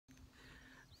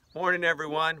Morning,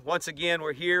 everyone. Once again,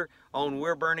 we're here on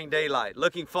We're Burning Daylight.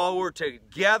 Looking forward to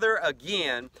together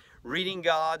again reading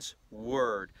God's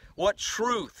Word. What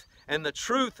truth, and the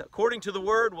truth, according to the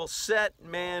Word, will set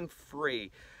man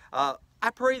free. I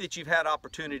pray that you've had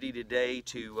opportunity today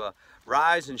to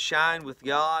rise and shine with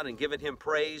God and giving Him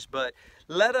praise, but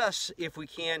let us, if we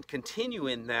can, continue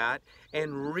in that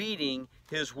and reading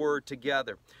His Word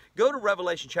together. Go to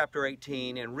Revelation chapter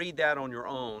 18 and read that on your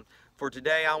own. For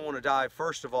today, I want to dive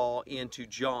first of all into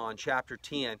John chapter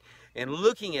 10 and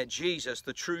looking at Jesus,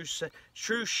 the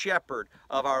true shepherd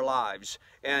of our lives.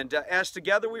 And as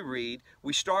together we read,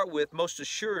 we start with, most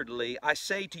assuredly, I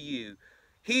say to you,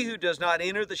 he who does not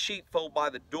enter the sheepfold by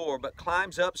the door, but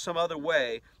climbs up some other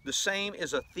way, the same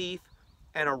is a thief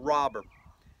and a robber.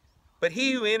 But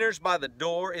he who enters by the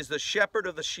door is the shepherd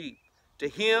of the sheep. To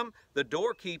him the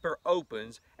doorkeeper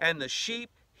opens, and the sheep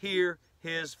hear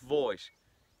his voice.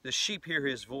 The sheep hear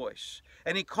his voice.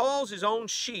 And he calls his own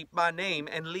sheep by name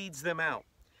and leads them out.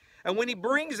 And when he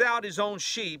brings out his own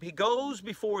sheep, he goes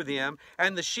before them,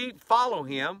 and the sheep follow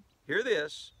him. Hear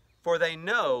this, for they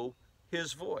know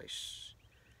his voice.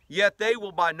 Yet they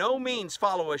will by no means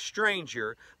follow a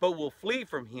stranger, but will flee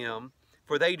from him,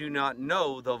 for they do not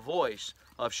know the voice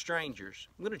of strangers.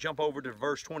 I'm going to jump over to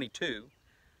verse 22.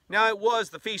 Now it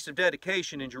was the feast of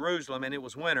dedication in Jerusalem, and it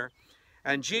was winter.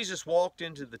 And Jesus walked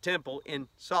into the temple in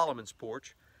Solomon's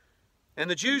porch. And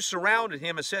the Jews surrounded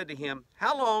him and said to him,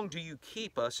 how long do you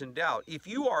keep us in doubt? If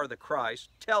you are the Christ,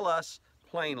 tell us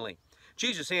plainly.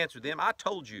 Jesus answered them, I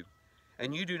told you,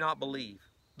 and you do not believe.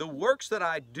 The works that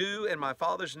I do in my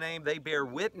Father's name, they bear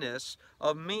witness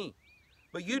of me.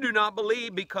 But you do not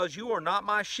believe because you are not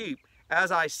my sheep.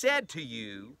 As I said to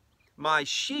you, my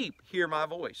sheep hear my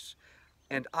voice,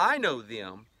 and I know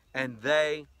them, and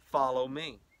they follow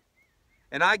me.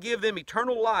 And I give them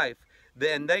eternal life,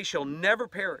 then they shall never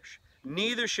perish,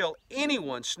 neither shall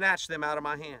anyone snatch them out of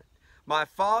my hand. My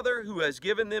Father who has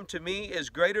given them to me is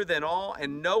greater than all,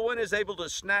 and no one is able to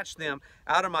snatch them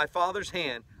out of my Father's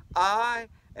hand. I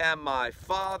and my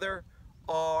Father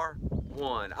are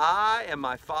one. I and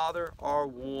my Father are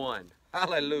one.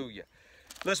 Hallelujah.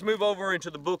 Let's move over into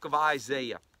the book of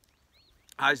Isaiah.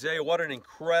 Isaiah, what an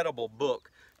incredible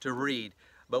book to read.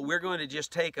 But we're going to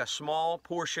just take a small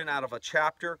portion out of a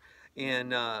chapter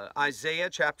in Isaiah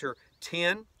chapter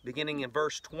 10, beginning in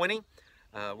verse 20.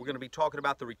 We're going to be talking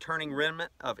about the returning remnant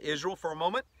of Israel for a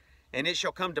moment. And it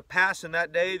shall come to pass in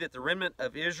that day that the remnant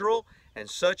of Israel and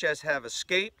such as have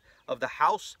escaped of the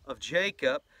house of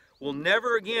Jacob will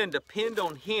never again depend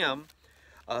on him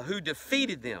who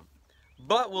defeated them,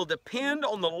 but will depend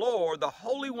on the Lord, the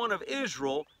Holy One of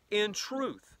Israel, in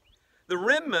truth. The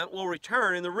remnant will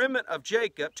return, and the remnant of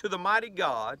Jacob, to the mighty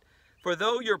God. For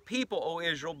though your people, O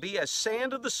Israel, be as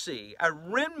sand of the sea, a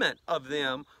remnant of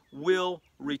them will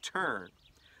return.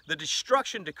 The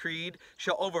destruction decreed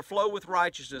shall overflow with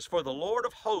righteousness, for the Lord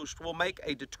of hosts will make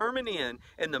a determined end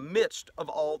in the midst of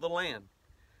all the land.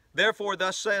 Therefore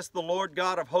thus saith the Lord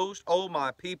God of hosts, O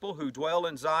my people who dwell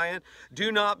in Zion,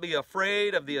 do not be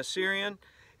afraid of the Assyrian.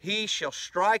 He shall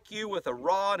strike you with a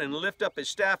rod and lift up his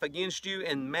staff against you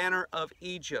in manner of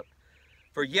Egypt.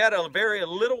 For yet a very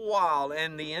little while,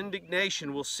 and the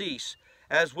indignation will cease,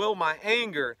 as will my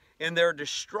anger in their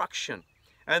destruction.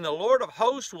 And the Lord of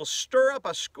hosts will stir up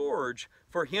a scourge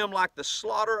for him like the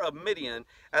slaughter of Midian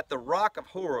at the rock of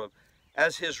Horeb.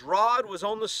 As his rod was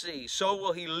on the sea, so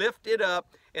will he lift it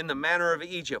up in the manner of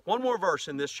Egypt. One more verse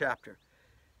in this chapter.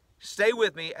 Stay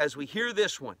with me as we hear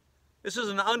this one. This is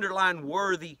an underlined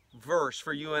worthy verse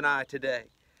for you and I today.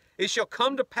 It shall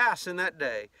come to pass in that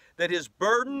day that his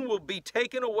burden will be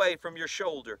taken away from your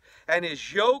shoulder, and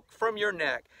his yoke from your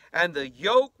neck, and the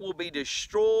yoke will be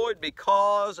destroyed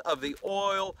because of the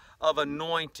oil of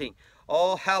anointing.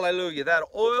 Oh, hallelujah, that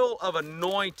oil of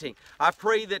anointing. I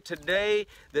pray that today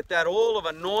that oil of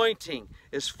anointing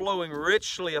is flowing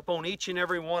richly upon each and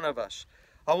every one of us.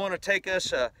 I want to take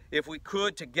us, if we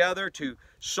could, together to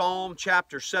Psalm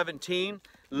chapter 17.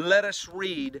 Let us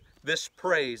read this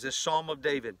praise, this Psalm of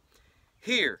David.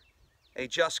 Hear a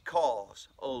just cause,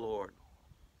 O Lord.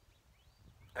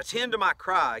 Attend to my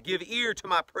cry, give ear to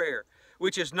my prayer,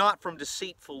 which is not from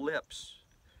deceitful lips.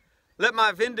 Let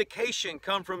my vindication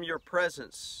come from your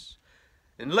presence,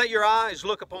 and let your eyes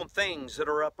look upon things that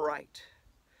are upright.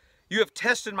 You have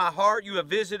tested my heart, you have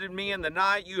visited me in the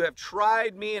night, you have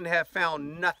tried me and have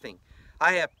found nothing.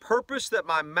 I have purposed that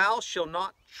my mouth shall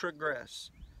not transgress.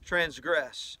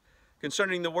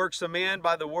 Concerning the works of men,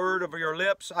 by the word of your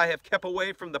lips, I have kept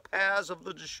away from the paths of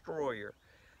the destroyer.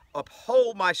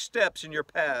 Uphold my steps in your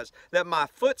paths, that my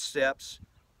footsteps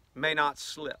may not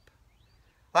slip.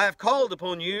 I have called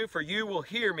upon you, for you will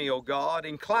hear me, O God.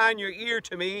 Incline your ear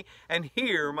to me and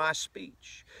hear my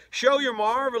speech. Show your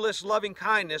marvelous loving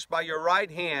kindness by your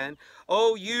right hand,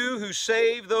 O you who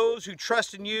save those who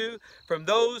trust in you from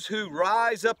those who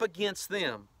rise up against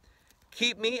them.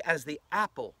 Keep me as the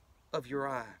apple of your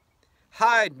eye.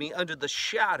 Hide me under the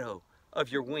shadow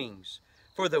of your wings.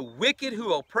 For the wicked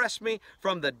who oppress me,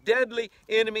 from the deadly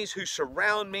enemies who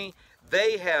surround me,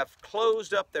 they have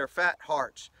closed up their fat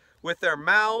hearts. With their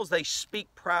mouths they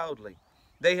speak proudly.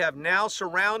 They have now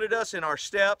surrounded us in our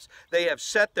steps. They have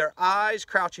set their eyes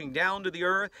crouching down to the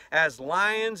earth, as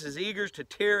lions is eager to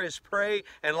tear his prey,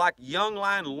 and like young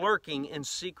lion lurking in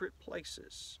secret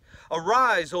places.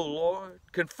 Arise, O Lord,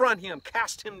 confront him,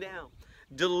 cast him down.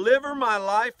 Deliver my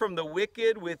life from the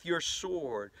wicked with your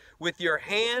sword, with your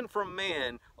hand from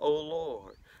man, O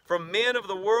Lord. From men of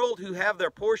the world who have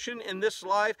their portion in this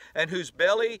life and whose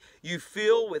belly you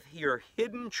fill with your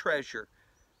hidden treasure.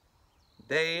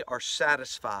 They are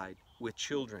satisfied with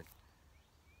children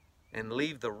and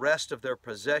leave the rest of their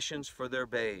possessions for their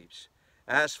babes.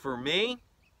 As for me,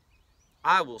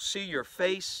 I will see your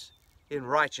face in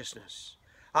righteousness.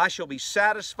 I shall be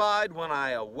satisfied when I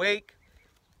awake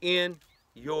in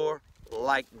your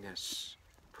likeness.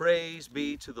 Praise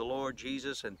be to the Lord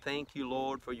Jesus, and thank you,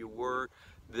 Lord, for your word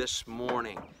this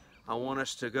morning. I want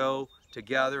us to go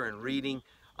together in reading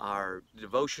our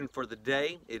devotion for the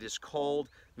day. It is called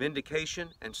Vindication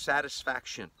and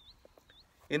Satisfaction.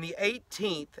 In the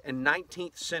 18th and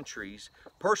 19th centuries,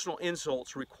 personal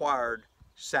insults required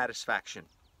satisfaction.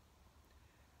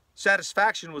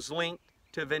 Satisfaction was linked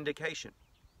to vindication.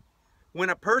 When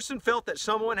a person felt that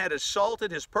someone had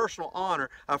assaulted his personal honor,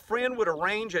 a friend would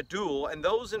arrange a duel, and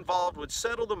those involved would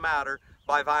settle the matter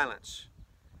by violence.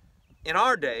 In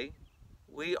our day,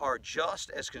 we are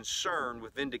just as concerned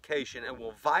with vindication and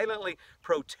will violently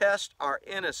protest our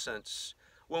innocence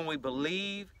when we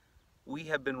believe we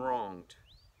have been wronged.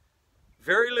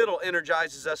 Very little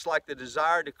energizes us like the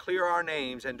desire to clear our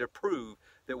names and to prove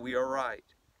that we are right.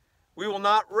 We will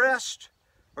not rest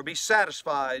or be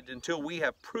satisfied until we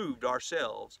have proved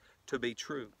ourselves to be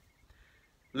true.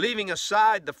 Leaving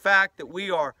aside the fact that we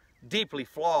are deeply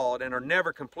flawed and are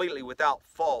never completely without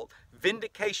fault,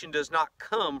 vindication does not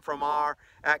come from our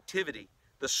activity.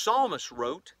 The psalmist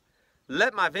wrote,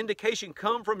 "Let my vindication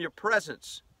come from your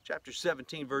presence." Chapter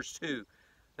 17, verse 2.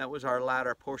 That was our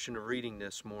latter portion of reading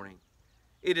this morning.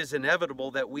 It is inevitable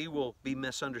that we will be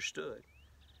misunderstood.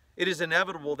 It is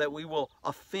inevitable that we will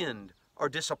offend or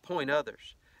disappoint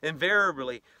others.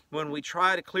 Invariably, when we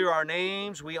try to clear our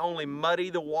names, we only muddy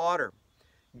the water.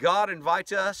 God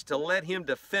invites us to let him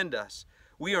defend us.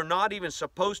 We are not even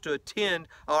supposed to attend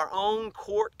our own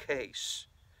court case.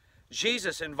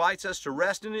 Jesus invites us to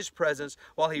rest in his presence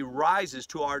while he rises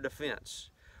to our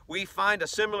defense. We find a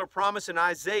similar promise in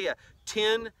Isaiah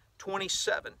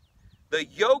 10:27. The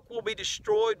yoke will be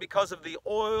destroyed because of the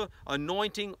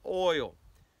anointing oil.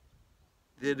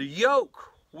 The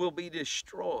yoke will be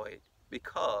destroyed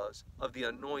because of the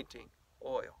anointing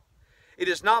oil. It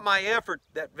is not my effort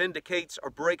that vindicates or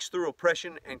breaks through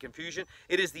oppression and confusion.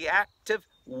 It is the active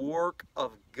work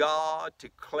of God to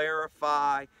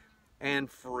clarify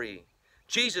and free.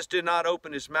 Jesus did not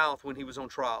open his mouth when he was on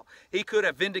trial. He could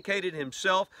have vindicated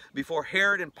himself before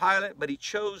Herod and Pilate, but he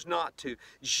chose not to.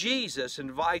 Jesus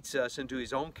invites us into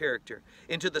his own character,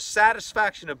 into the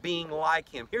satisfaction of being like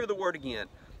him. Hear the word again.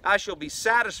 I shall be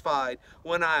satisfied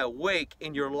when I awake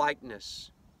in your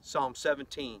likeness. Psalm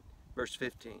 17, verse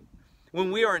 15.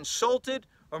 When we are insulted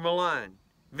or maligned,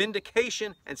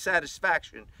 vindication and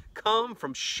satisfaction come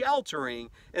from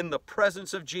sheltering in the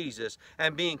presence of Jesus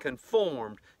and being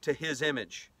conformed to his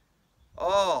image.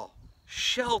 Oh,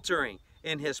 sheltering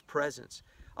in his presence,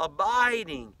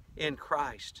 abiding in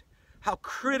Christ. How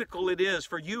critical it is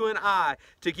for you and I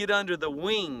to get under the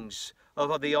wings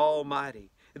of the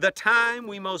Almighty. The time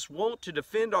we most want to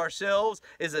defend ourselves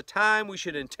is the time we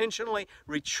should intentionally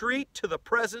retreat to the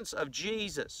presence of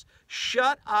Jesus.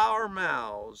 Shut our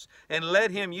mouths and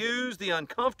let him use the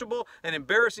uncomfortable and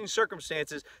embarrassing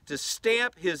circumstances to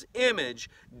stamp his image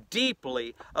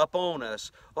deeply upon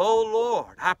us. Oh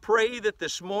Lord, I pray that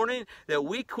this morning that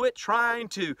we quit trying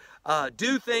to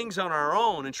do things on our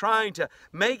own and trying to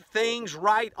make things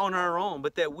right on our own,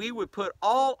 but that we would put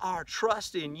all our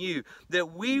trust in you,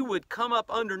 that we would come up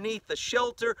underneath the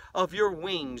shelter of your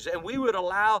wings, and we would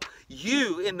allow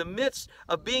you, in the midst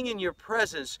of being in your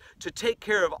presence, to take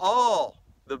care of all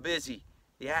the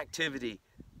activity,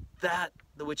 that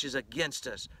which is against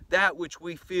us, that which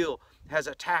we feel has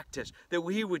attacked us, that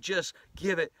we would just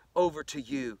give it over to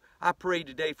you. I pray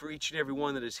today for each and every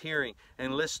one that is hearing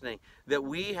and listening that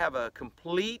we have a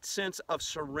complete sense of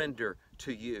surrender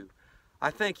to you.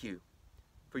 I thank you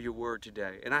for your word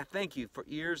today. And I thank you for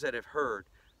ears that have heard,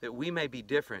 that we may be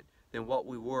different than what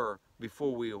we were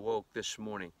before we awoke this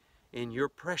morning. In your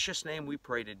precious name we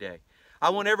pray today. I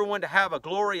want everyone to have a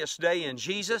glorious day in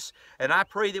Jesus, and I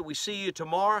pray that we see you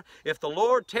tomorrow. If the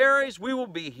Lord tarries, we will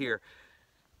be here.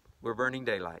 We're burning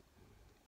daylight.